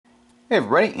Hey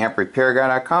everybody,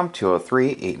 AmpRepairGuy.com,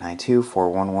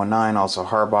 203-892-4119, also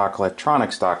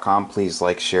HarbachElectronics.com. Please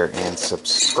like, share, and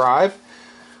subscribe.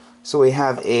 So we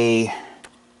have a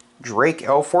Drake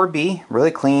L4b, really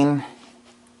clean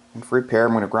and for repair.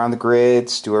 I'm going to ground the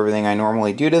grids, do everything I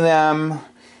normally do to them.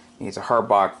 Needs a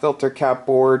Harbach filter cap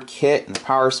board, kit, and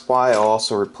power supply. I'll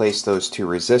also replace those two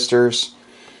resistors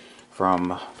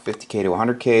from 50K to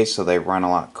 100K so they run a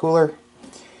lot cooler.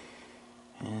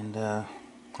 And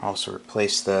also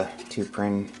replace the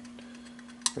 2-pin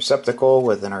receptacle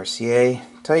with an RCA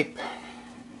type.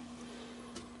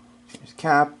 Here's a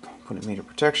cap, put in meter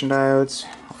protection diodes.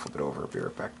 I'll flip it over, I'll be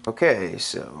right back. Okay,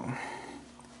 so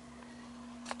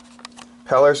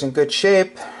impeller's in good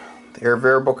shape. The air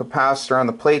variable capacitor on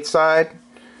the plate side,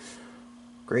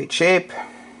 great shape.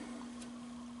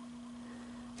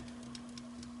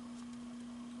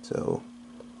 So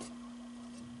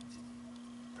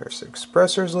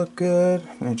expressors look good.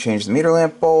 I'm going to change the meter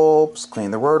lamp bulbs,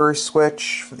 clean the rotary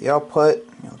switch for the output,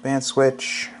 the band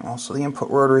switch, also the input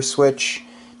rotary switch.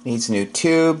 Needs new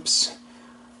tubes.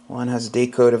 One has a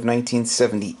date code of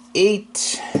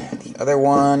 1978. The other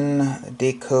one, a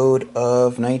date code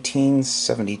of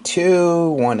 1972.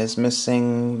 One is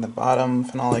missing the bottom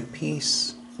phenolic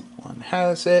piece. One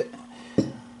has it.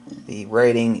 The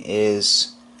writing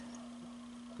is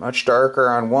much darker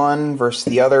on one versus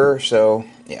the other, so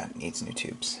yeah, it needs new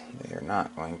tubes. They are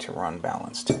not going to run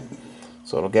balanced.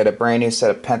 So it'll get a brand new set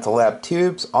of Penta Lab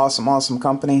tubes. Awesome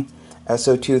company.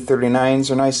 SO239s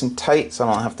are nice and tight, so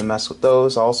I don't have to mess with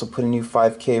those. I'll also put a new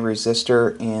 5K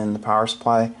resistor in the power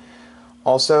supply.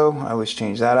 Also, I always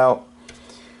change that out.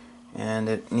 And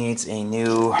it needs a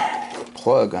new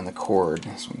plug on the cord.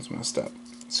 This one's messed up.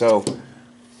 So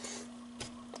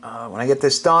when I get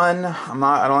this done,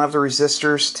 I don't have the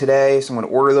resistors today, so I'm going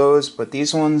to order those. But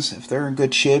these ones, if they're in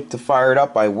good shape to fire it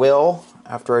up, I will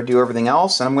after I do everything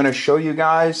else. And I'm going to show you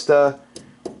guys the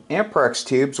Amperex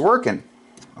tubes working.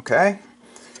 Okay?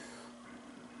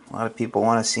 A lot of people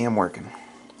want to see them working.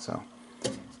 So,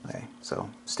 okay. So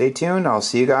stay tuned. I'll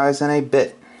see you guys in a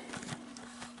bit.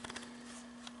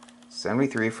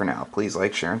 73 for now. Please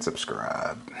like, share, and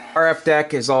subscribe. RF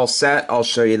deck is all set. I'll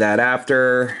show you that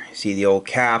after. See the old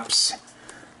caps.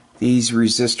 These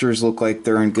resistors look like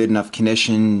they're in good enough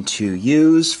condition to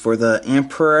use for the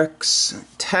Amperex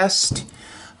test,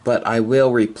 but I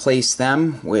will replace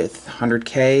them with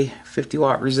 100K 50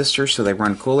 watt resistors so they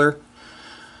run cooler.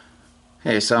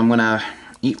 Okay, so I'm gonna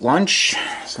eat lunch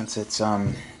since it's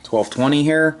 12:20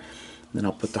 here. Then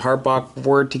I'll put the Harbach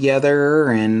board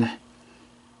together and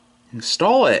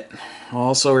install it. I'll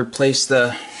also replace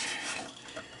the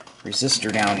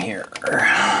resistor down here.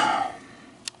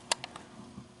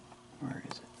 Where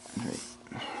is it?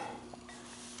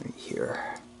 Right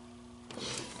here.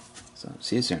 So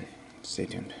see you soon. Stay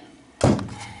tuned.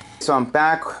 So I'm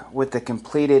back with the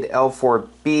completed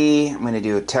L4b. I'm going to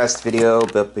do a test video,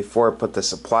 but before I put the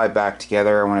supply back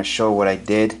together, I want to show what I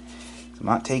did. I'm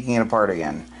not taking it apart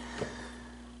again.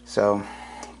 So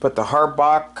put the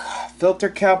Harbach filter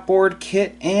cap board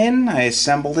kit in. I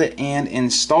assembled it and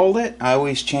installed it. I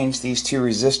always change these two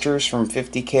resistors from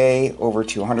 50K over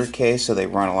to 100K so they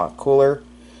run a lot cooler.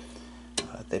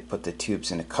 They put the tubes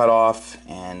into cutoff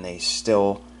and they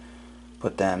still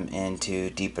put them into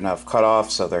deep enough cutoff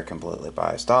so they're completely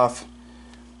biased off.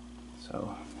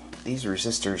 So these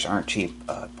resistors aren't cheap.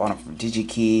 I bought them from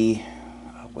DigiKey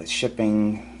with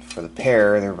shipping for the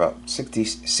pair. They're about 60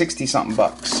 something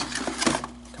bucks.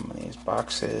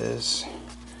 Boxes.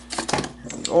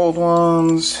 Here's the old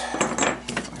ones.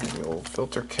 Here's the old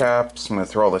filter caps. I'm going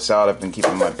to throw all this out. I've been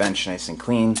keeping my bench nice and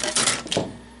clean. High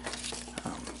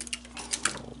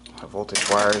voltage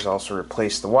wires. Also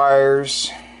replace the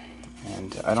wires.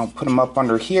 And I don't put them up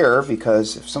under here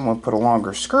because if someone put a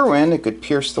longer screw in, it could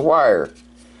pierce the wire.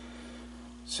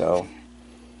 So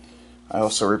I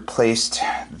also replaced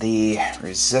the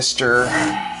resistor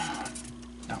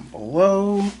down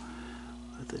below.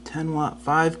 The 10 watt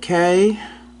 5K.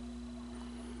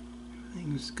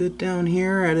 Everything's good down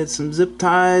here. Added some zip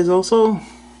ties also.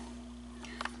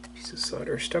 Piece of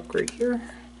solder stuck right here.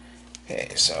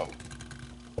 Okay, so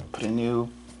put a new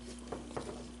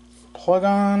plug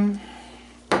on.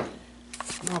 I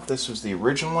don't know if this was the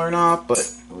original or not, but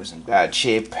it was in bad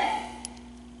shape.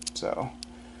 So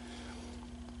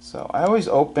I always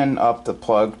open up the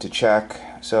plug to check.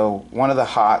 So one of the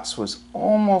hots was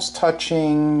almost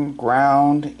touching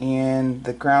ground and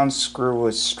the ground screw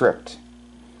was stripped.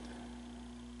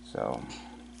 So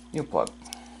new plug.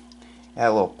 It had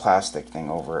a little plastic thing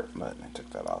over it, but I took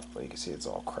that off, but you can see it's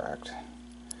all cracked.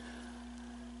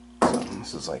 So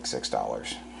this is like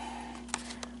 $6.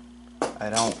 I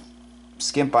don't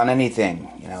skimp on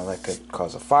anything, you know, that could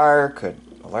cause a fire, could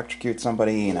electrocute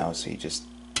somebody, you know, so you just,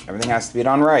 everything has to be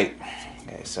done right.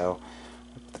 Okay, so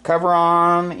put the cover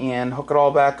on and hook it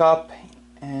all back up,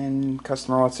 and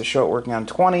customer wants to show it working on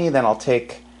 20, then I'll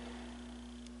take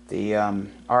the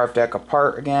RF deck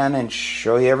apart again and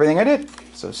show you everything I did.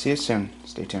 So see you soon.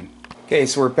 Stay tuned. Okay,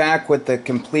 so we're back with the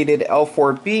completed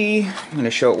L4b. I'm going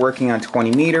to show it working on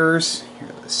 20 meters. Here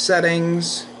are the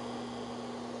settings.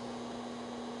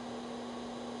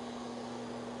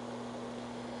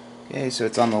 Okay, so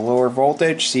it's on the lower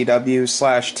voltage,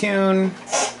 CW/tune.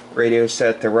 Radio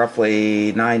set to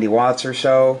roughly 90 watts or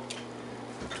so.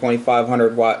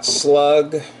 2500 watt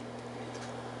slug.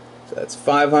 So that's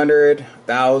 500,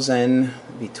 1000,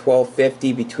 be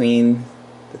 1250 between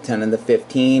the 10 and the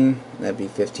 15. That'd be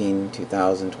 15,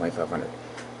 2000, 2500.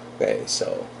 Okay,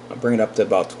 so I'll bring it up to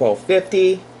about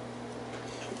 1250.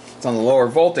 It's on the lower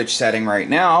voltage setting right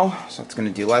now, so it's going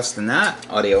to do less than that.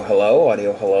 Audio hello,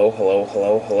 audio hello, hello,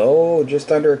 hello, hello.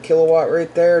 Just under a kilowatt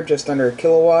right there, just under a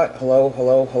kilowatt. Hello,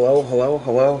 hello, hello, hello,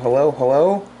 hello, hello,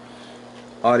 hello.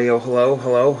 Audio hello,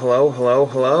 hello, hello, hello,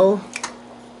 hello.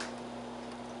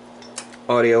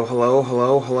 Audio hello,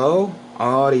 hello, hello.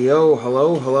 Audio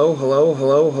hello, hello, hello,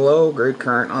 hello, hello. Grid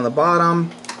current on the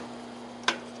bottom.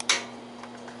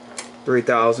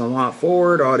 3000 watt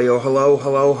forward. Audio hello,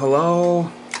 hello,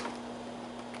 hello.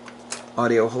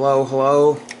 Audio hello,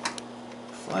 hello.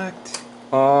 Reflect.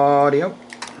 Audio.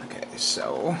 Okay,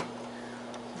 so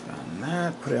put on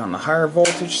that. Put it on the higher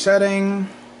voltage setting.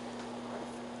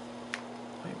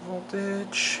 High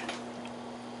voltage.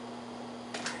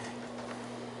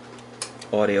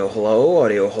 Audio hello,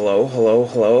 audio hello, hello,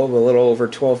 hello. A little over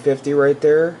 1250 right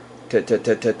there. Audio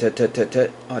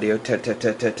audio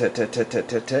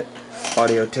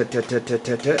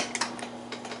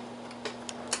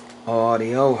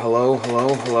audio hello,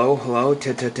 hello, hello, hello.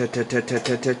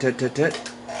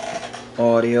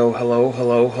 Audio hello,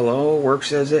 hello, hello.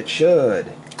 Works as it should.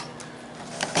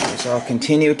 Okay, so I'll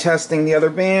continue testing the other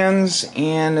bands,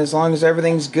 and as long as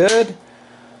everything's good,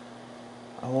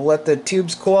 I will let the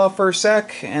tubes cool off for a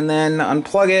sec, and then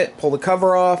unplug it, pull the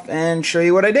cover off, and show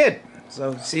you what I did.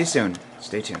 So, see you soon.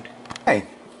 Stay tuned. Okay,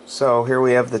 so here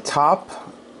we have the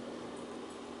top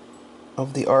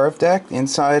of the RF deck, the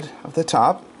inside of the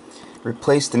top.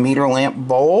 Replace the meter lamp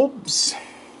bulbs.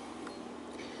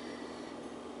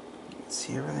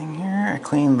 See everything here. I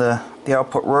cleaned the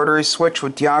output rotary switch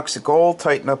with deoxy gold,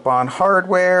 tightened up on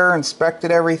hardware, inspected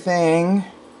everything.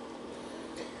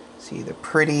 See the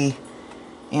pretty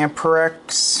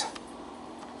Amperex,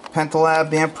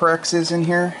 Penta Amperexes in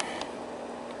here.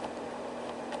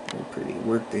 They're pretty.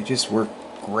 They just work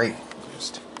great.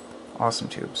 Just awesome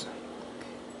tubes.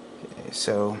 Okay,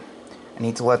 so I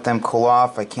need to let them cool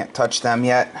off. I can't touch them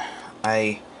yet.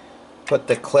 I put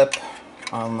the clip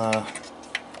on the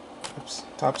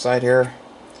top side here.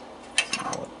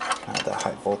 Now the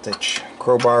high voltage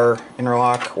crowbar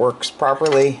interlock works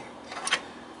properly.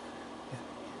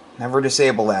 Never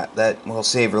disable that. That will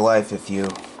save your life if you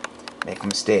make a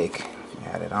mistake. If you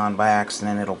had it on by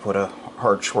accident, it'll put a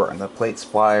hard short on the plate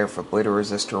supply, or if a bleeder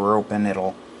resistor were open,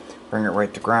 it'll bring it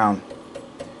right to ground.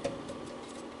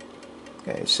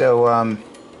 Okay, so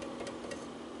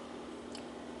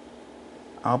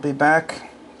I'll be back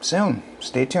soon.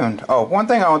 Stay tuned. Oh, one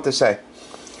thing I want to say.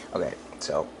 Okay,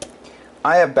 so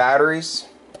I have batteries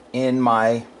in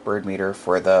my bird meter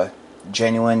for the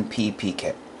genuine PP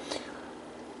kit.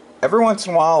 Every once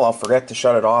in a while I'll forget to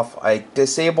shut it off. I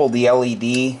disable the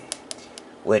LED,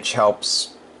 which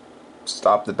helps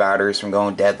stop the batteries from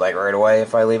going dead like right away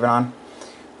if I leave it on.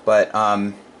 But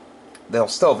they'll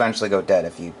still eventually go dead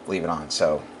if you leave it on.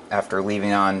 So after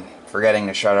leaving on, forgetting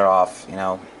to shut it off, you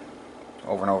know,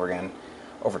 over and over again,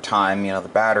 over time, you know, the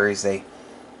batteries they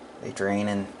drain,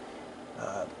 and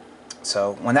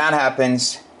so when that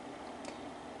happens,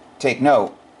 take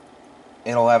note.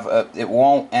 It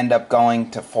won't end up going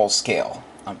to full scale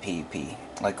on PUP.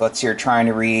 Like, let's say you're trying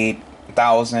to read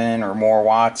 1,000 or more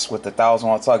watts with the 1,000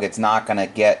 watt slug, it's not going to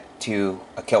get to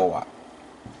a kilowatt.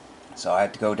 So I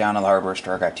had to go down to the hardware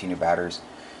store. I got 2 new batteries.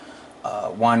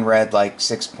 One read like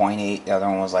 6.8, the other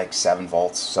one was like 7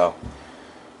 volts. So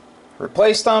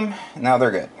replaced them. Now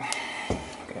they're good.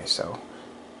 Okay, so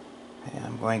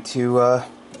I'm going to,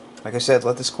 like I said,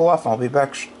 let this cool off. I'll be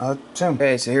back soon.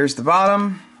 Okay, so here's the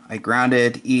bottom. I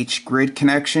grounded each grid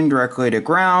connection directly to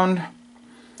ground.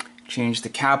 Change the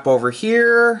cap over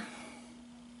here.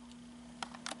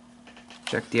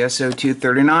 Check the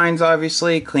SO239s,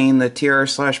 obviously. Clean the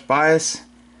TR/bias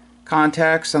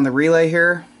contacts on the relay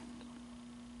here.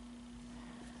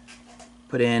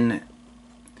 Put in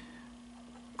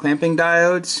clamping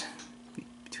diodes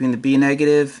between the B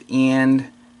negative and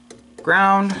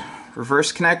ground,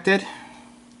 reverse connected.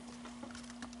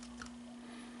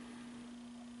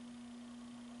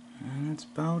 And that's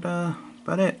about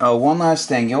it. Oh, one last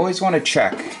thing. You always want to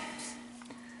check.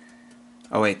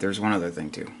 Oh wait, there's one other thing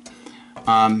too.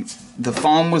 The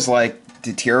foam was like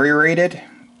deteriorated.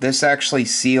 This actually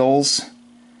seals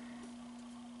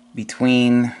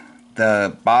between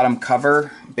the bottom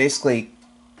cover. Basically,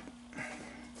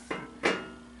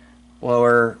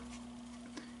 blower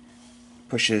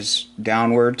pushes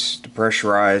downwards to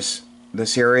pressurize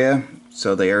this area,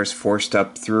 so the air is forced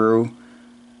up through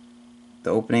the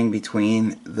opening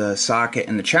between the socket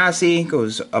and the chassis,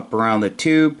 goes up around the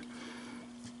tube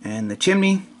and the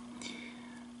chimney.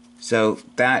 So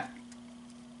that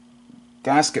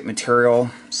gasket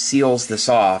material seals this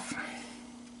off,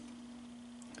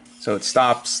 so it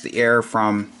stops the air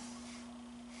from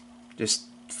just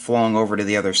flowing over to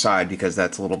the other side, because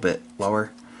that's a little bit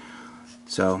lower.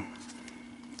 So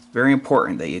very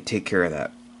important that you take care of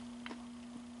that.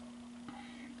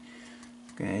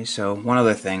 Okay, so one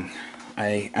other thing.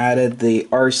 I added the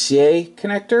RCA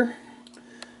connector.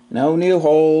 No new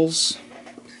holes.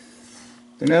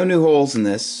 There are no new holes in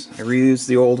this. I reused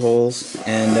the old holes,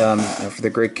 and for the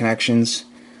great connections,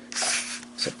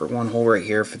 except for one hole right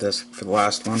here for the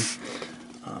last one.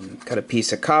 Cut a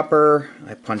piece of copper.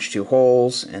 I punched 2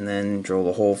 holes, and then drilled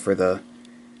a hole for the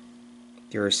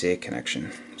RCA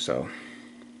connection. So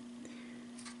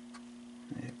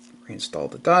I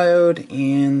reinstalled the diode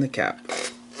and the cap.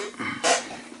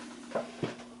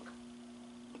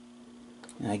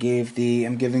 And I'm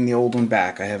giving the old one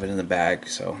back. I have it in the bag,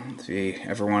 so if he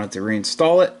ever wanted to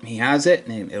reinstall it, he has it,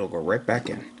 and it'll go right back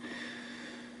in.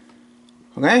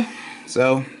 Okay,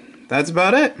 so that's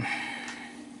about it.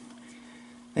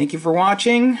 Thank you for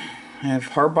watching. I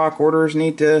have Harbach orders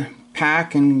need to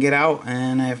pack and get out,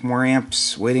 and I have more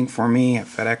amps waiting for me at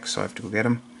FedEx, so I have to go get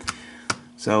them.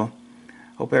 So,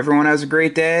 hope everyone has a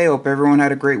great day. Hope everyone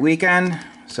had a great weekend.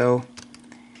 So,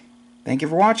 thank you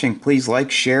for watching. Please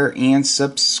like, share, and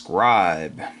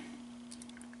subscribe.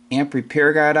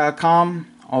 AmpRepairGuy.com.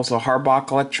 Also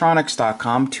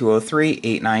HarbachElectronics.com,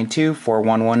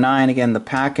 203-892-4119. Again, the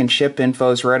pack and ship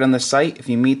info is right on the site. If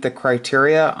you meet the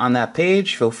criteria on that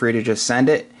page, feel free to just send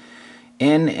it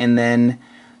in and then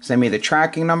send me the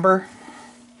tracking number.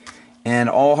 And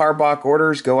all Harbach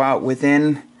orders go out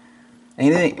within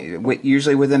anything,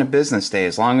 usually within a business day,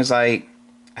 as long as I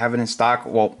have it in stock.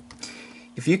 Well,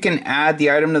 if you can add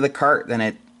the item to the cart,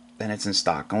 then it's in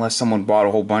stock. Unless someone bought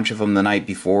a whole bunch of them the night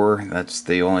before. That's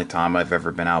the only time I've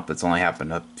ever been out, but it's only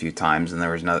happened a few times, and there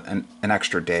was an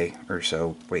extra day or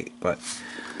so wait. But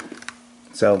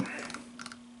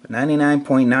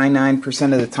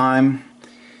 99.99% of the time,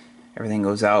 everything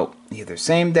goes out either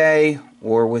same day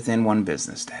or within one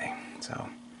business day. So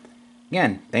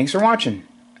again, thanks for watching.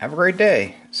 Have a great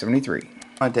day. 73. I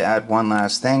wanted to add one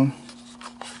last thing.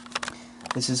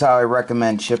 This is how I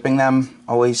recommend shipping them.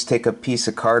 Always take a piece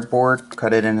of cardboard,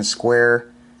 cut it in a square,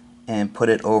 and put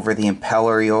it over the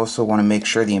impeller. You also want to make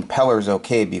sure the impeller is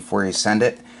okay before you send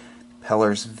it.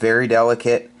 Impeller's very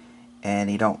delicate, and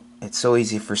it's so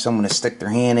easy for someone to stick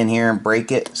their hand in here and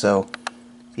break it. So,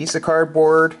 piece of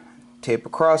cardboard, tape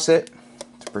across it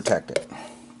to protect it.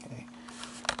 Okay.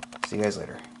 See you guys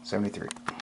later. 73.